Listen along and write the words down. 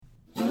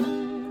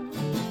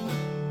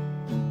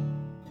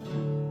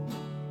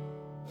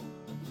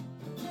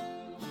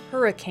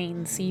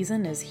Hurricane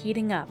season is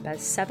heating up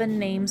as 7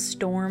 named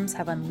storms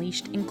have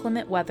unleashed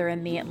inclement weather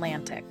in the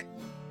Atlantic.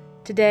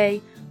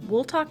 Today,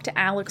 we'll talk to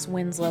Alex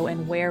Winslow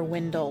and Ware,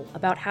 Wendell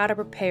about how to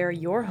prepare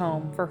your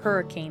home for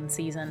hurricane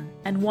season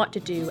and what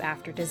to do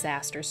after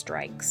disaster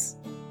strikes.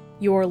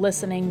 You're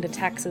listening to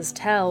Texas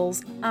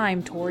Tells.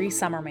 I'm Tori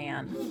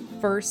Summerman.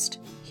 First,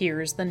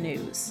 here's the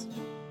news.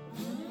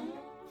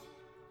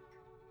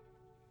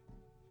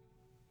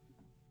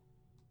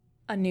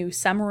 A new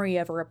summary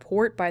of a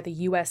report by the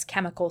U.S.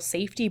 Chemical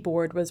Safety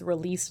Board was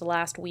released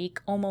last week,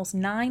 almost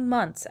 9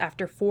 months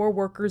after 4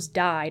 workers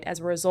died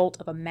as a result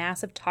of a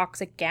massive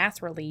toxic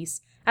gas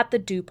release at the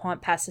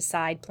DuPont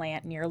pesticide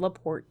plant near La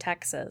Porte,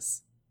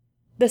 Texas.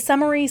 The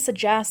summary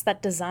suggests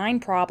that design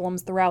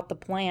problems throughout the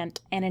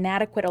plant and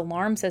inadequate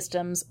alarm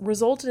systems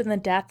resulted in the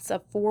deaths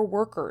of 4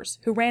 workers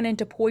who ran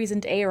into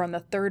poisoned air on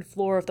the 3rd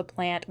floor of the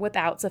plant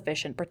without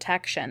sufficient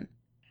protection.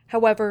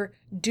 However,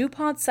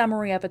 DuPont's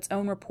summary of its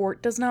own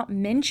report does not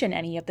mention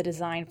any of the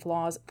design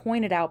flaws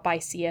pointed out by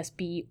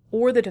CSB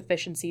or the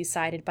deficiencies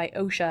cited by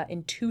OSHA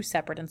in 2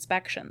 separate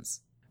inspections.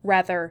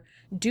 Rather,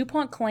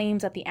 DuPont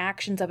claims that the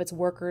actions of its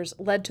workers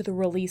led to the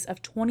release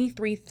of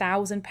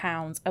 23,000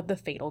 pounds of the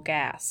fatal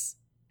gas.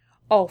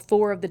 All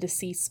 4 of the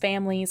deceased's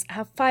families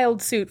have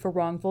filed suit for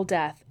wrongful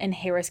death in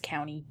Harris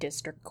County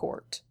District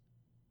Court.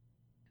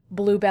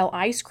 Bluebell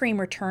ice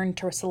cream returned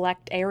to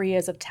select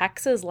areas of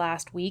Texas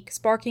last week,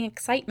 sparking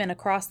excitement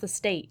across the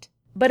state.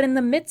 But in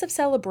the midst of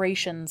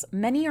celebrations,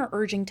 many are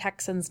urging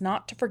Texans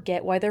not to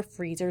forget why their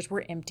freezers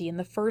were empty in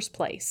the first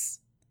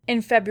place.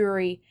 In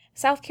February,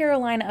 South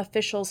Carolina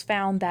officials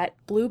found that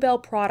Bluebell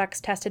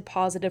products tested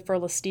positive for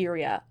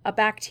listeria, a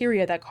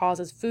bacteria that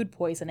causes food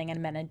poisoning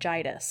and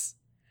meningitis.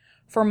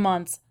 For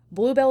months,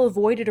 Bluebell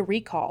avoided a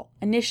recall,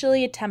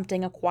 initially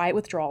attempting a quiet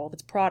withdrawal of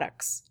its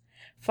products.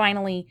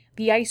 Finally,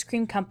 the ice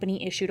cream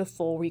company issued a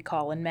full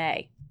recall in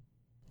May.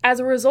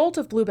 As a result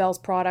of Bluebell's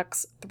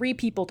products, 3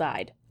 people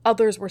died,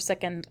 others were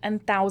sickened,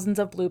 and thousands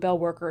of Bluebell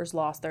workers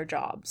lost their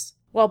jobs.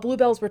 While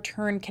Bluebell's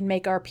return can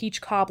make our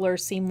peach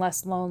cobblers seem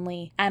less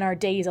lonely and our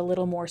days a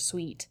little more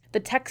sweet,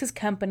 the Texas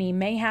company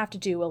may have to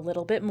do a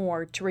little bit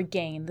more to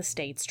regain the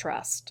state's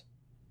trust.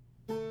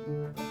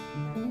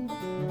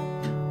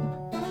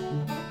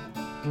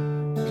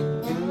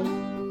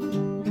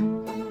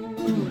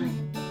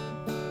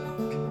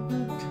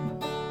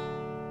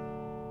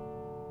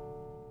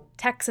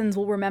 Texans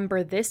will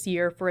remember this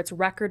year for its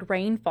record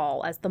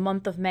rainfall as the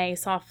month of May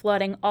saw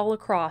flooding all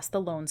across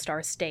the Lone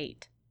Star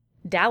State.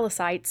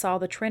 Dallasites saw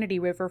the Trinity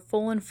River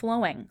full and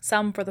flowing,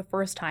 some for the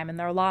first time in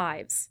their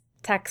lives.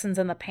 Texans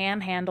in the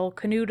Panhandle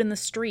canoed in the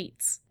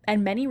streets,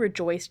 and many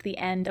rejoiced the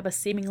end of a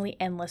seemingly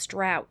endless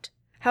drought.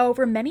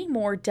 However, many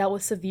more dealt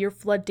with severe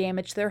flood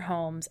damage to their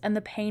homes and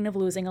the pain of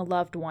losing a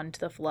loved one to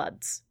the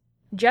floods.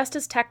 Just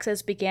as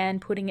Texas began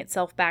putting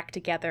itself back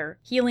together,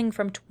 healing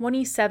from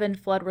 27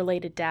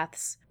 flood-related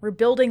deaths,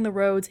 rebuilding the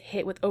roads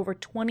hit with over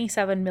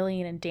 $27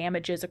 million in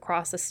damages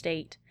across the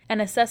state,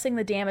 and assessing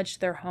the damage to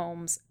their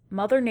homes,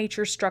 Mother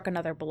Nature struck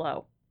another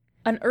blow.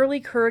 An early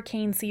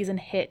hurricane season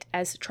hit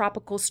as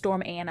Tropical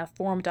Storm Anna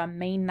formed on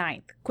May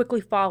 9th, quickly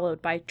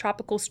followed by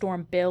Tropical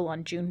Storm Bill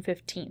on June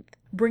 15th,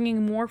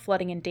 bringing more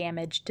flooding and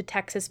damage to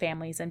Texas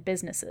families and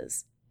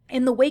businesses.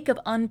 In the wake of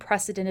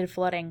unprecedented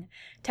flooding,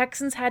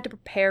 Texans had to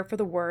prepare for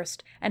the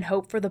worst and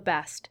hope for the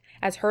best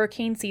as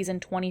hurricane season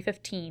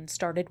 2015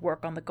 started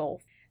work on the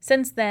Gulf.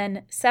 Since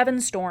then, 7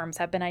 storms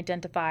have been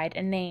identified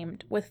and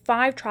named, with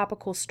 5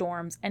 tropical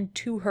storms and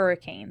 2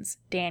 hurricanes,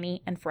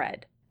 Danny and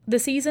Fred. The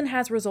season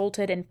has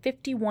resulted in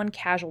 51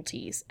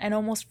 casualties and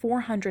almost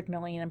 $400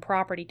 million in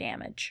property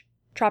damage.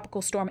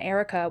 Tropical Storm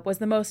Erica was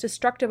the most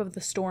destructive of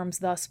the storms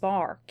thus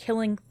far,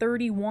 killing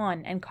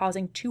 31 and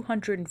causing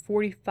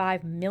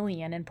 $245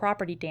 million in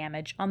property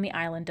damage on the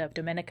island of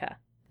Dominica.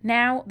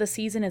 Now, the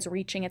season is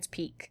reaching its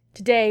peak.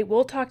 Today,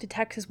 we'll talk to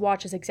Texas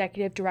Watch's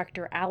Executive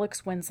Director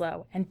Alex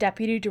Winslow and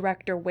Deputy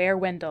Director Ware,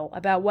 Wendell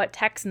about what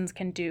Texans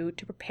can do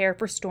to prepare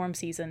for storm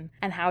season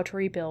and how to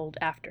rebuild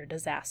after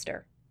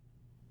disaster.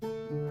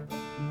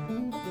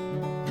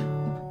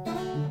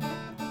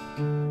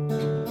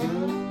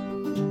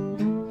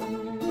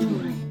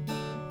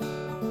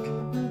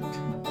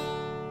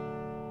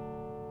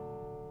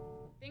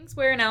 Thanks,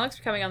 Ware and Alex,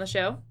 for coming on the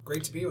show.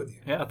 Great to be with you.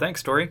 Yeah,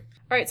 thanks, Tori.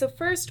 All right, so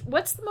first,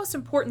 what's the most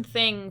important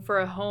thing for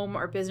a home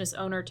or business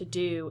owner to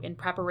do in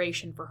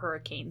preparation for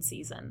hurricane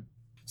season?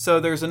 So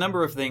there's a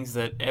number of things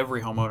that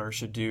every homeowner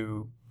should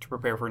do to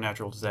prepare for a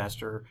natural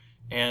disaster,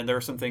 and there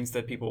are some things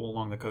that people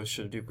along the coast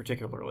should do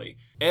particularly.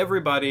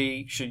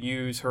 Everybody should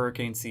use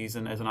hurricane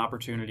season as an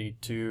opportunity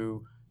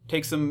to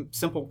take some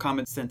simple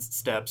common sense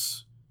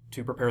steps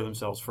to prepare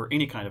themselves for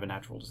any kind of a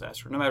natural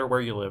disaster, no matter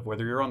where you live,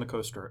 whether you're on the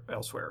coast or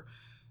elsewhere.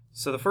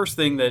 So the first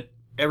thing that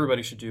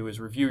everybody should do is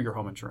review your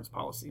home insurance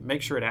policy.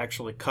 Make sure it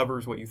actually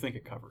covers what you think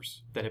it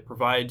covers, that it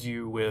provides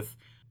you with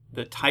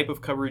the type of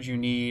coverage you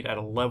need at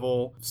a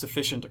level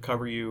sufficient to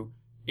cover you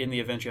in the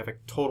event you have a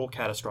total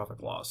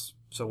catastrophic loss.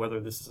 So whether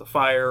this is a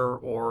fire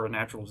or a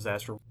natural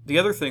disaster. The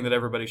other thing that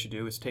everybody should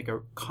do is take a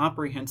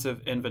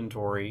comprehensive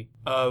inventory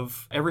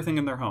of everything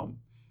in their home.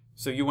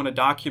 So you want to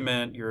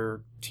document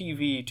your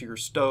TV to your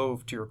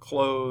stove to your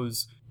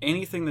clothes,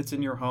 anything that's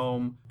in your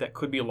home that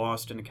could be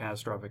lost in a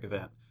catastrophic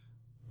event.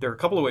 There are a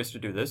couple of ways to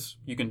do this.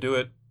 You can do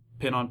it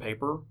pen on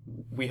paper.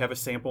 We have a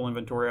sample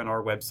inventory on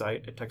our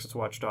website at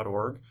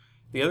texaswatch.org.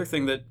 The other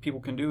thing that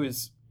people can do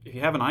is, if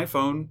you have an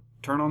iPhone,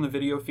 turn on the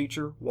video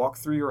feature, walk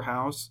through your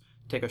house,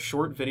 take a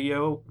short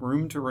video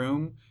room to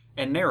room,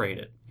 and narrate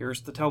it.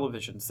 Here's the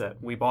television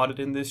set. We bought it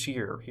in this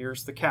year.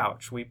 Here's the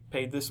couch. We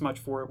paid this much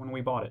for it when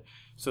we bought it.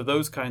 So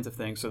those kinds of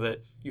things, so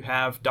that you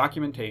have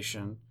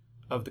documentation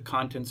of the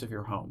contents of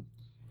your home.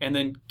 And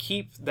then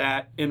keep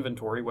that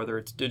inventory, whether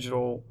it's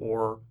digital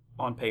or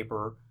on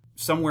paper,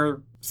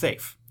 somewhere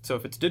safe. So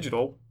if it's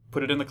digital,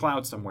 put it in the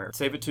cloud somewhere.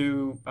 Save it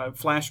to a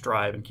flash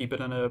drive and keep it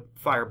in a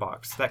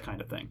firebox, that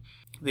kind of thing.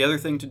 The other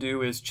thing to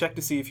do is check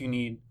to see if you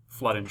need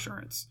flood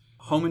insurance.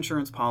 Home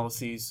insurance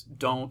policies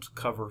don't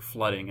cover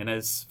flooding. And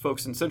as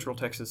folks in Central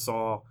Texas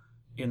saw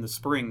in the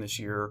spring this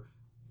year,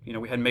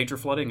 we had major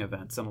flooding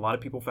events, and a lot of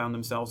people found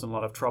themselves in a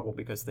lot of trouble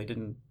because they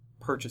didn't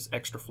purchase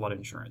extra flood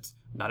insurance.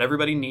 Not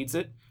everybody needs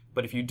it,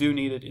 but if you do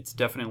need it, it's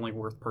definitely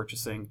worth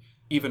purchasing,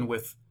 even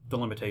with the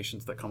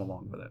limitations that come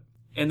along with it.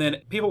 And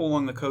then people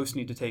along the coast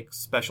need to take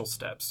special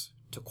steps.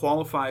 To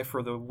qualify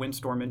for the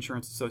Windstorm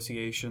Insurance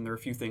Association, there are a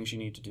few things you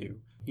need to do.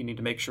 You need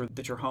to make sure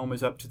that your home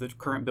is up to the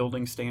current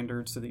building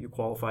standards so that you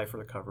qualify for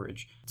the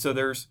coverage. So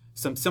there's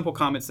some simple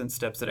common sense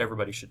steps that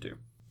everybody should do.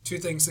 Two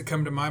things that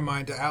come to my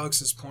mind to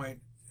Alex's point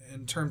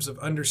in terms of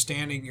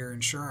understanding your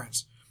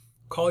insurance.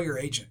 Call your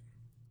agent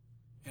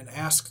and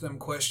ask them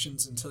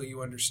questions until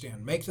you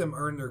understand. Make them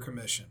earn their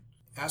commission.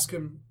 Ask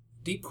them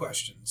deep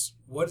questions.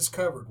 What is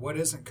covered? What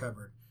isn't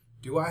covered?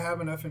 Do I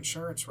have enough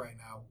insurance right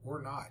now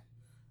or not?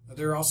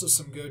 There are also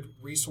some good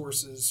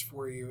resources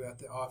for you at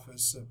the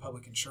Office of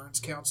Public Insurance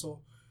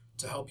Counsel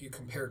to help you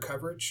compare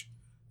coverage.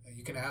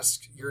 You can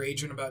ask your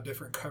agent about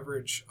different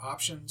coverage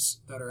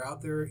options that are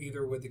out there,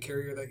 either with the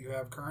carrier that you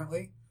have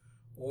currently,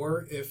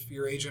 or if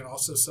your agent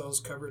also sells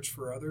coverage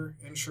for other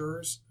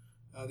insurers,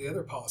 the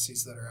other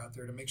policies that are out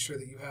there, to make sure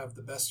that you have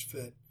the best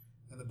fit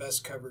and the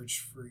best coverage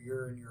for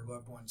your and your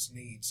loved one's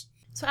needs.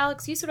 So,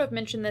 Alex, you sort of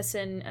mentioned this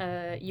in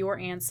your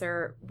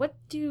answer. What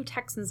do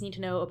Texans need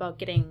to know about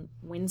getting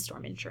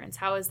windstorm insurance?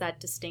 How is that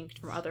distinct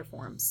from other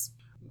forms?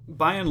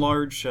 By and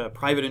large,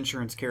 private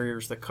insurance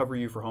carriers that cover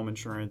you for home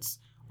insurance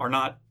are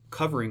not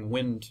covering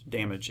wind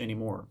damage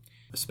anymore,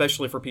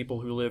 especially for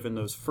people who live in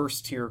those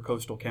first-tier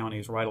coastal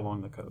counties right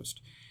along the coast.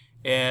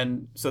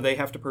 And so they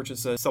have to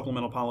purchase a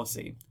supplemental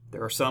policy.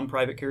 There are some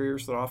private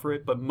carriers that offer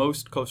it, but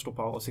most coastal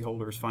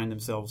policyholders find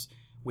themselves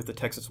with the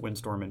Texas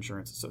Windstorm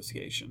Insurance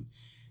Association.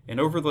 And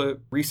over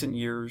the recent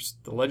years,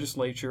 the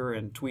legislature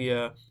and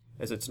TWIA,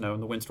 as it's known,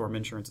 the Windstorm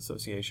Insurance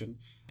Association,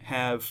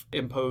 have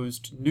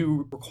imposed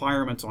new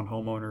requirements on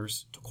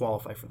homeowners to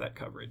qualify for that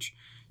coverage.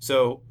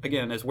 So,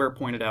 again, as Ware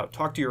pointed out,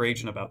 talk to your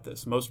agent about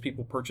this. Most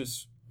people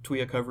purchase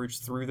TWIA coverage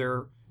through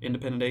their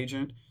independent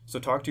agent. So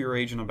talk to your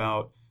agent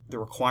about the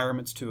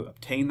requirements to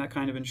obtain that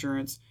kind of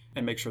insurance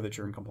and make sure that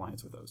you're in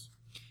compliance with those.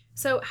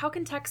 So how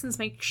can Texans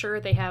make sure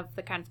they have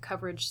the kind of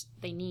coverage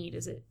they need?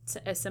 Is it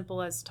as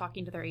simple as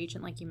talking to their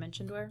agent like you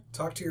mentioned, Ware?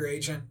 Talk to your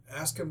agent.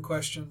 Ask them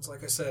questions.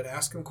 Like I said,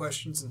 ask them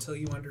questions until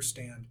you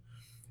understand.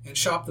 And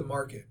shop the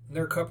market. And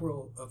there are a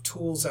couple of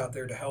tools out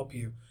there to help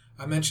you.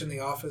 I mentioned the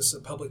Office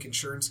of Public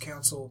Insurance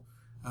Counsel.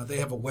 They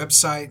have a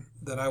website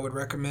that I would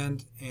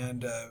recommend,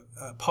 and a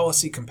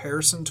policy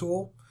comparison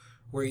tool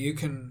where you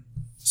can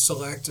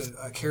select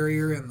a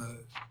carrier and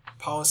the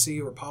policy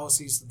or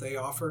policies that they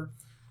offer,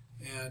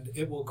 and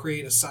it will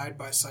create a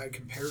side-by-side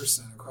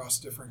comparison across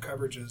different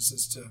coverages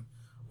as to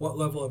what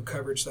level of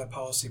coverage that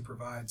policy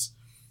provides.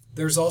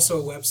 There's also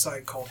a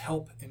website called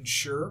Help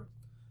Insure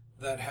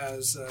that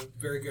has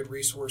very good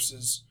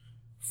resources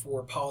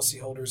for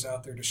policyholders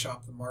out there to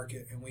shop the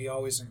market, and we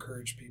always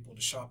encourage people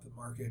to shop the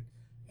market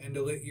and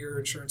to let your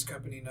insurance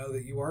company know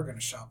that you are going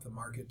to shop the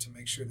market to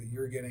make sure that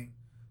you're getting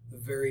the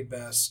very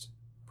best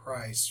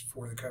price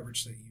for the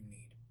coverage that you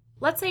need.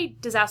 Let's say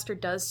disaster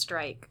does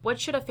strike. What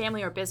should a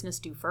family or business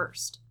do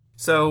first?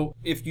 So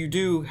if you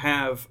do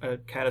have a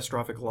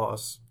catastrophic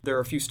loss, there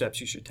are a few steps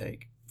you should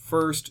take.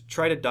 First,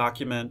 try to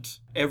document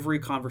every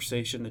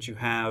conversation that you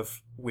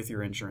have with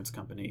your insurance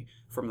company.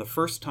 From the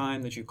first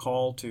time that you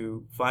call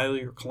to file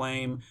your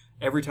claim,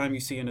 every time you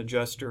see an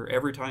adjuster,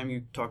 every time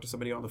you talk to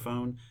somebody on the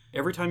phone,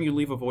 every time you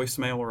leave a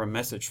voicemail or a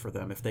message for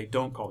them if they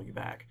don't call you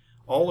back.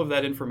 All of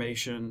that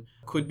information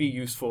could be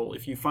useful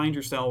if you find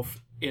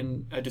yourself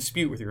in a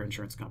dispute with your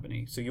insurance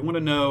company. So you want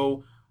to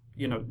know,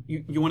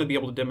 you want to be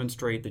able to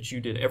demonstrate that you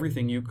did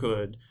everything you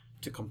could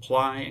to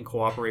comply and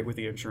cooperate with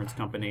the insurance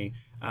company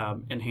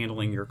in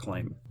handling your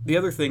claim. The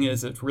other thing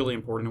is, it's really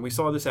important, and we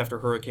saw this after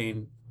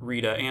Hurricane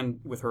Rita and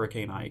with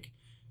Hurricane Ike.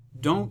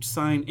 Don't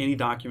sign any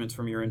documents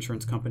from your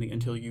insurance company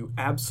until you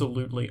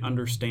absolutely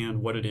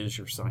understand what it is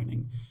you're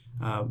signing.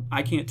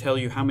 I can't tell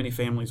you how many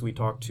families we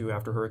talked to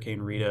after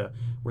Hurricane Rita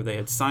where they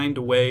had signed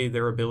away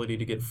their ability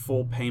to get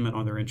full payment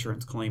on their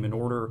insurance claim in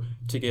order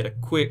to get a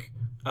quick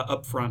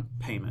upfront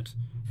payment.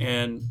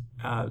 And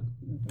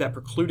that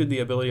precluded the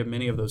ability of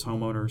many of those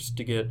homeowners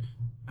to get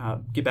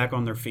get back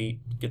on their feet,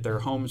 get their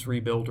homes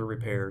rebuilt or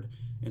repaired.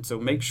 And so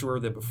make sure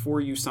that before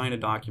you sign a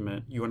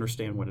document, you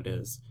understand what it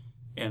is.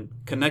 And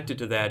connected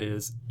to that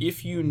is,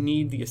 if you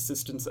need the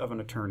assistance of an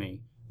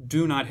attorney,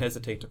 do not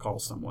hesitate to call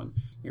someone.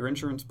 Your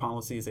insurance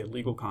policy is a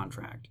legal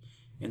contract.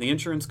 And the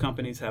insurance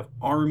companies have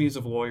armies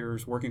of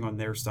lawyers working on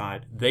their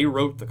side. They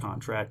wrote the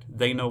contract.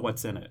 They know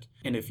what's in it.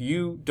 And if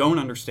you don't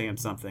understand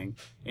something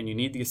and you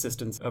need the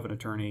assistance of an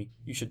attorney,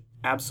 you should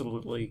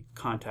absolutely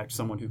contact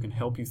someone who can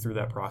help you through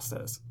that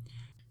process.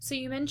 So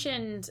you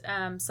mentioned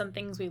some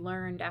things we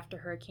learned after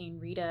Hurricane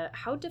Rita.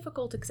 How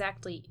difficult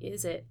exactly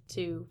is it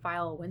to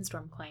file a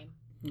windstorm claim?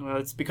 Well,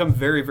 it's become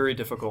very, very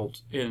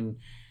difficult in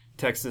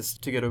Texas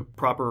to get a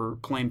proper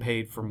claim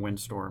paid from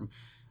windstorm.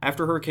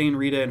 After Hurricane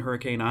Rita and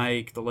Hurricane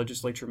Ike, the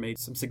legislature made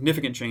some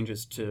significant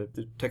changes to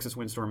the Texas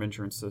Windstorm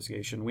Insurance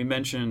Association. We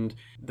mentioned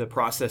the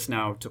process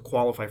now to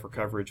qualify for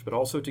coverage, but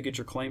also to get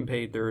your claim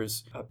paid,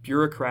 there's a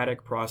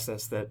bureaucratic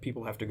process that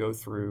people have to go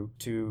through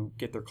to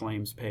get their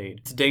claims paid.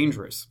 It's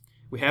dangerous.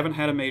 We haven't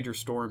had a major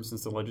storm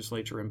since the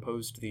legislature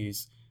imposed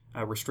these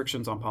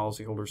restrictions on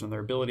policyholders and their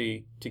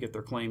ability to get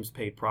their claims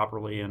paid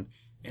properly and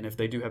if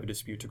they do have a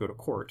dispute, to go to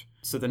court.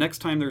 So the next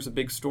time there's a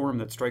big storm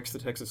that strikes the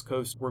Texas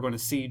coast, we're going to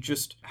see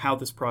just how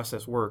this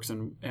process works,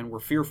 and we're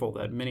fearful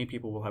that many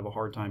people will have a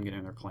hard time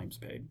getting their claims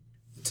paid.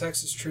 The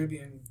Texas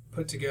Tribune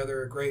put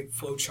together a great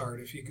flow chart,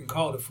 if you can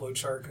call it a flow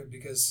chart,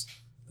 because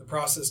the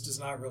process does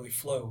not really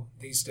flow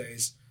these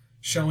days,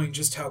 showing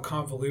just how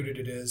convoluted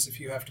it is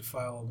if you have to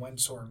file a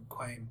windstorm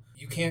claim.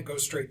 You can't go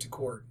straight to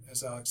court,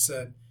 as Alex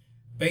said.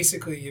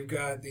 Basically, you've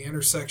got the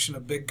intersection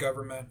of big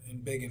government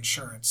and big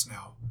insurance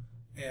now.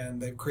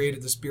 And they've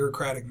created this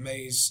bureaucratic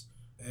maze,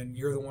 and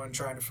you're the one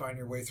trying to find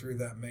your way through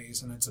that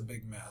maze, and it's a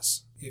big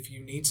mess. If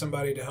you need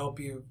somebody to help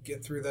you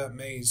get through that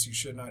maze, you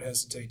should not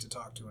hesitate to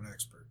talk to an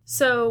expert.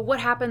 So what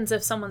happens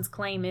if someone's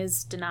claim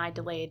is denied,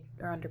 delayed,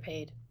 or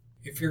underpaid?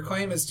 If your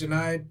claim is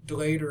denied,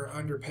 delayed, or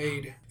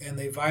underpaid, and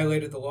they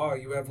violated the law,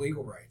 you have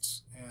legal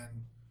rights,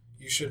 and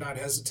you should not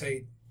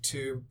hesitate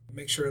to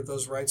make sure that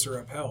those rights are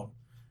upheld.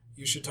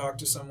 You should talk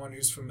to someone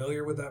who's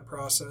familiar with that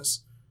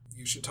process.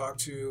 You should talk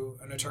to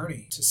an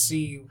attorney to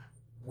see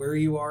where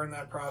you are in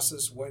that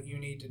process, what you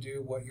need to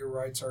do, what your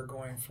rights are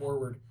going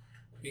forward,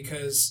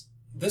 because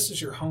this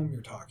is your home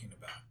you're talking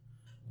about,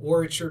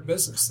 or it's your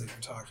business that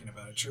you're talking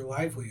about. It's your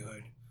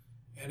livelihood.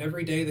 And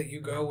every day that you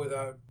go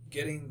without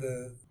getting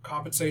the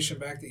compensation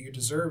back that you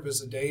deserve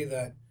is a day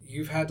that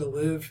you've had to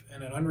live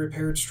in an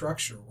unrepaired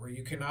structure where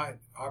you cannot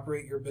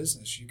operate your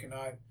business. You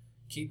cannot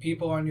keep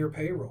people on your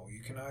payroll.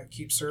 You cannot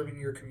keep serving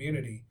your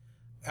community.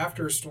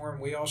 After a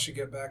storm, we all should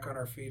get back on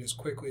our feet as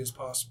quickly as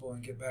possible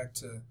and get back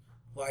to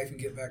life and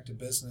get back to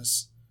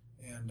business.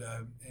 And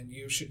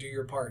you should do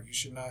your part. You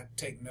should not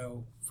take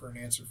no for an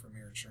answer from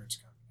your insurance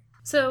company.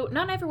 So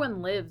not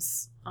everyone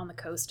lives on the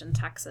coast in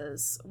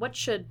Texas. What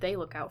should they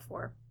look out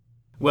for?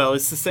 Well,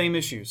 it's the same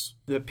issues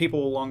that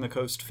people along the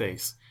coast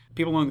face.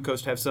 People along the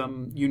coast have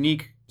some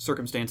unique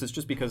circumstances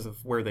just because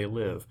of where they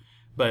live.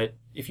 But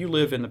if you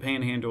live in the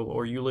Panhandle,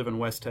 or you live in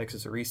West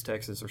Texas or East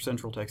Texas or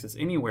Central Texas,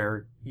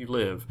 anywhere you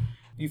live,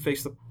 you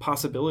face the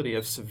possibility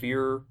of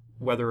severe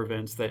weather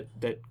events that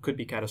could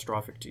be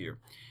catastrophic to you.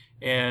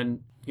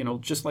 And,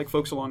 just like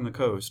folks along the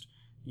coast,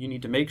 you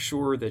need to make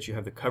sure that you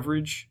have the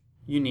coverage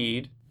you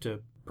need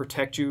to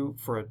protect you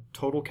for a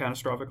total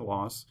catastrophic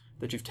loss,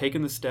 that you've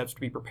taken the steps to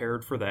be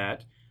prepared for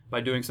that by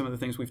doing some of the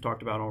things we've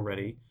talked about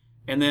already.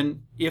 And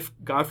then if,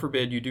 God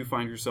forbid, you do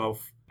find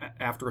yourself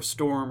after a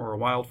storm or a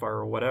wildfire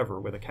or whatever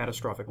with a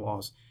catastrophic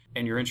loss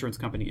and your insurance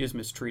company is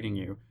mistreating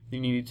you,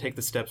 then you need to take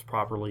the steps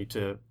properly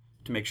to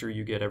make sure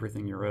you get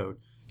everything you're owed.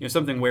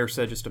 Something Ware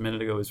said just a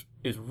minute ago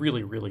is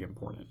really, really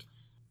important.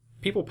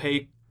 People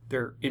pay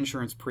their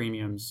insurance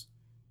premiums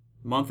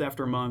month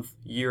after month,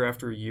 year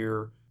after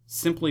year,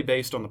 simply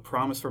based on the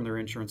promise from their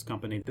insurance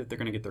company that they're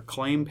going to get their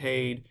claim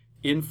paid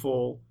in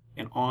full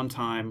and on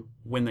time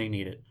when they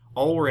need it.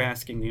 All we're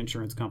asking the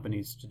insurance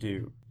companies to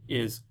do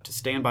is to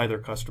stand by their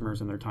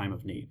customers in their time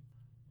of need.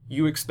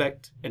 You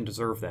expect and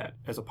deserve that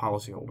as a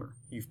policyholder.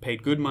 You've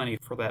paid good money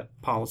for that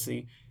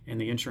policy, and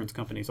the insurance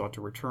companies ought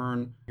to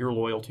return your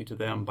loyalty to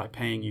them by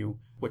paying you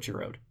what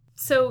you're owed.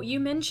 So you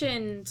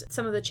mentioned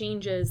some of the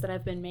changes that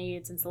have been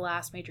made since the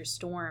last major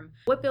storm.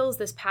 What bills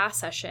this past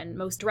session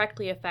most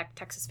directly affect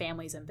Texas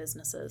families and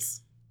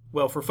businesses?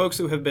 Well, for folks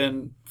who have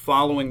been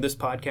following this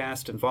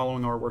podcast and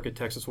following our work at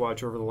Texas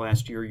Watch over the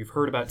last year, you've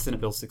heard about Senate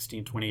Bill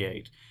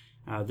 1628.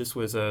 This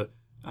was an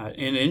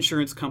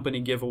insurance company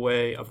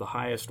giveaway of the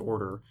highest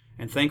order,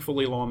 and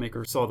thankfully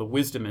lawmakers saw the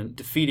wisdom in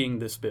defeating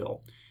this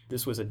bill.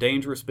 This was a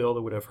dangerous bill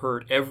that would have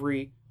hurt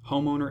every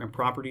homeowner and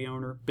property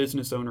owner,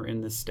 business owner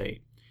in this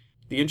state.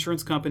 The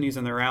insurance companies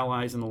and their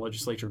allies in the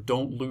legislature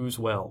don't lose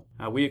well.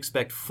 We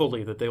expect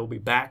fully that they will be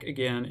back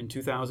again in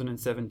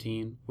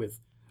 2017 with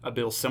a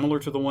bill similar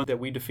to the one that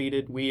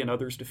we and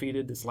others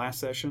defeated this last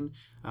session,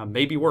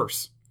 maybe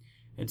worse.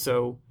 And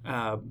so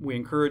we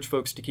encourage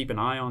folks to keep an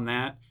eye on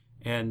that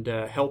and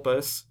help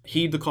us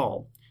heed the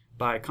call.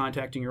 by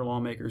contacting your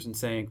lawmakers and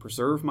saying,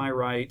 preserve my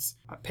rights,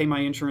 pay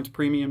my insurance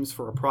premiums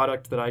for a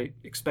product that I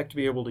expect to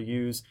be able to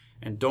use,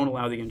 and don't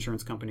allow the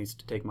insurance companies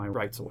to take my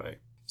rights away.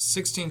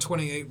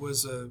 1628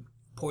 was a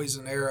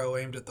poison arrow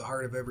aimed at the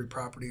heart of every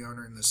property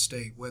owner in the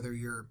state, whether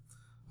you're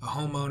a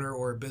homeowner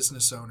or a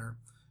business owner.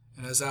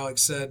 And as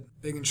Alex said,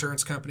 big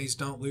insurance companies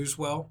don't lose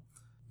well.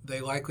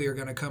 They likely are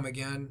going to come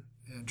again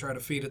and try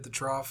to feed at the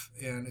trough,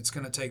 and it's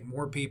going to take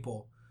more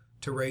people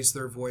to raise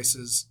their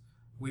voices.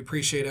 We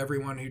appreciate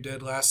everyone who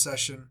did last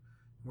session.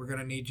 We're going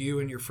to need you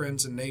and your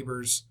friends and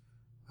neighbors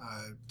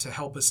to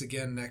help us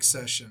again next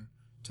session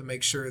to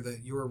make sure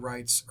that your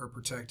rights are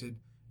protected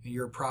and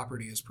your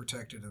property is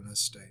protected in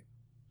this state.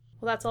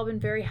 Well, that's all been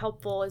very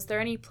helpful. Is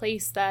there any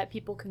place that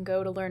people can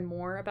go to learn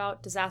more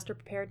about disaster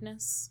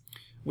preparedness?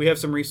 We have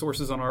some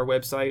resources on our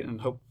website,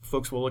 and hope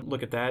folks will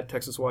look at that,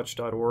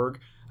 texaswatch.org.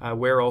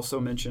 Ware also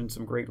mentioned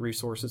some great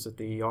resources at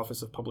the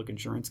Office of Public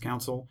Insurance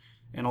Counsel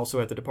and also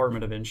at the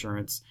Department of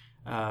Insurance.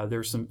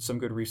 There's some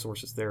good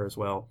resources there as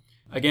well.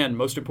 Again,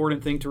 most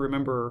important thing to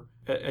remember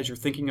as you're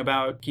thinking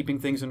about keeping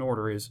things in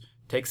order is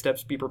take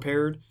steps to be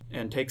prepared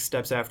and take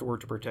steps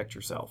afterward to protect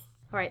yourself.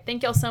 All right.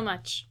 Thank y'all so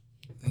much.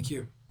 Thank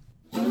you.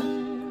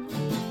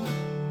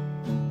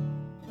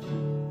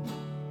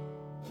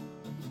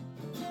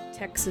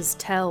 Texas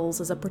Tells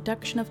is a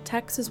production of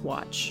Texas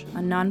Watch,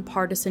 a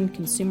nonpartisan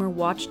consumer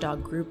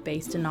watchdog group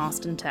based in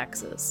Austin,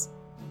 Texas.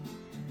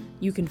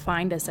 You can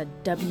find us at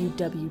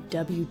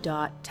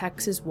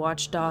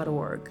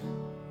www.texaswatch.org.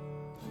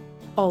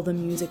 All the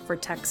music for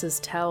Texas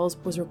Tells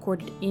was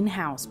recorded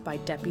in-house by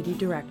Deputy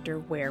Director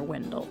Ware,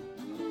 Wendell.